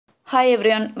Hi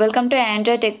everyone, welcome to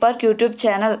Android Tech Park YouTube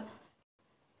channel.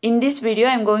 In this video,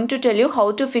 I am going to tell you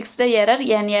how to fix the error.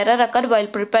 An error occurred while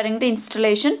preparing the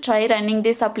installation. Try running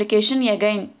this application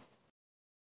again.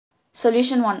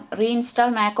 Solution 1.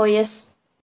 Reinstall macOS.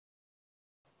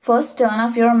 First, turn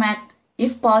off your Mac.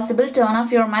 If possible, turn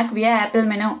off your Mac via Apple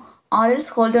menu or else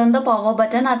hold down the power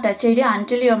button or Touch ID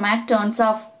until your Mac turns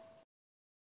off.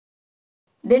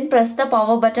 Then press the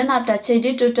power button or Touch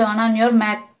ID to turn on your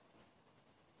Mac.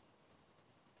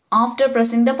 After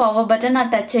pressing the power button or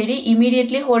Touch ID,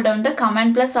 immediately hold down the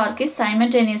Command plus R key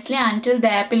simultaneously until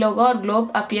the Apple logo or globe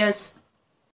appears.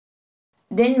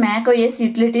 Then macOS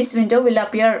Utilities window will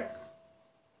appear.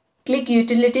 Click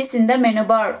Utilities in the menu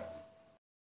bar.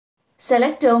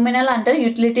 Select Terminal under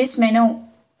Utilities menu.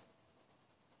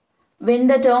 When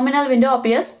the terminal window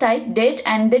appears, type date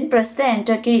and then press the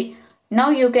Enter key. Now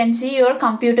you can see your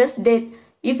computer's date.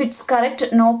 If it's correct,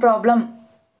 no problem.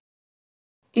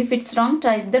 If it's wrong,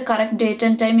 type the correct date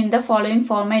and time in the following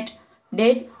format: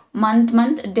 date, month,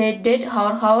 date,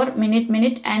 hour,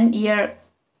 minute, and year.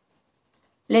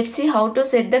 Let's see how to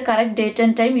set the correct date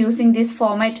and time using this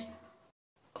format.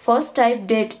 First type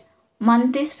date.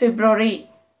 Month is February.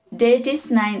 Date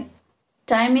is 9.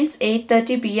 Time is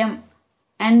 8:30 p.m.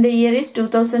 and the year is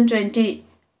 2020.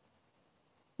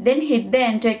 Then hit the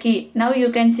Enter key. Now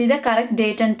you can see the correct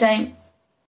date and time.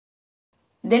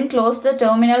 Then close the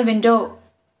terminal window.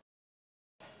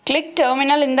 Click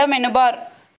Terminal in the menu bar.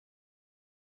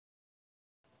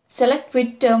 Select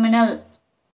Quit Terminal.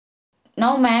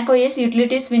 Now macOS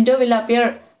Utilities window will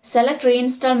appear. Select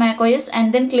Reinstall macOS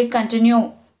and then click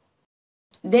Continue.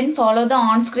 Then follow the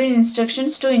on-screen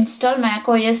instructions to install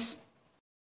macOS.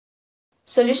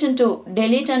 Solution 2.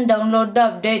 Delete and download the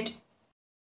update.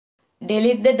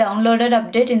 Delete the downloaded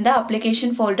update in the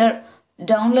application folder.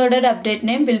 Downloaded update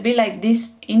name will be like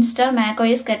this: Install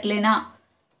macOS Catalina.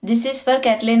 This is for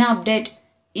Catalina update.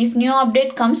 If new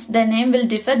update comes, the name will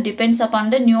differ depends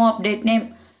upon the new update name.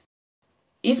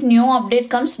 If new update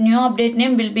comes, new update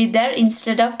name will be there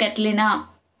instead of Catalina.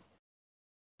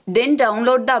 Then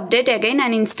download the update again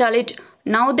and install it.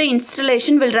 Now the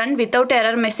installation will run without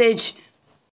error message.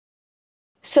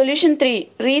 Solution 3.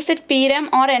 Reset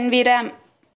PRAM or NVRAM.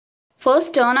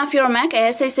 First, turn off your Mac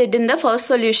as I said in the first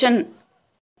solution.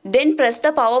 Then press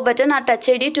the power button or Touch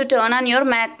ID to turn on your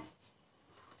Mac.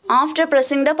 After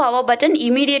pressing the power button,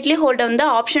 immediately hold down the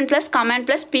Option plus Command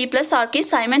plus P plus R key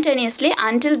simultaneously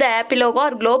until the Apple logo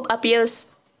or globe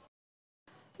appears.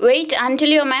 Wait until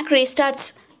your Mac restarts.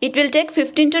 It will take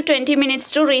 15 to 20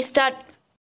 minutes to restart.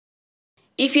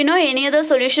 If you know any other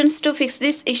solutions to fix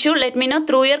this issue, let me know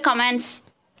through your comments.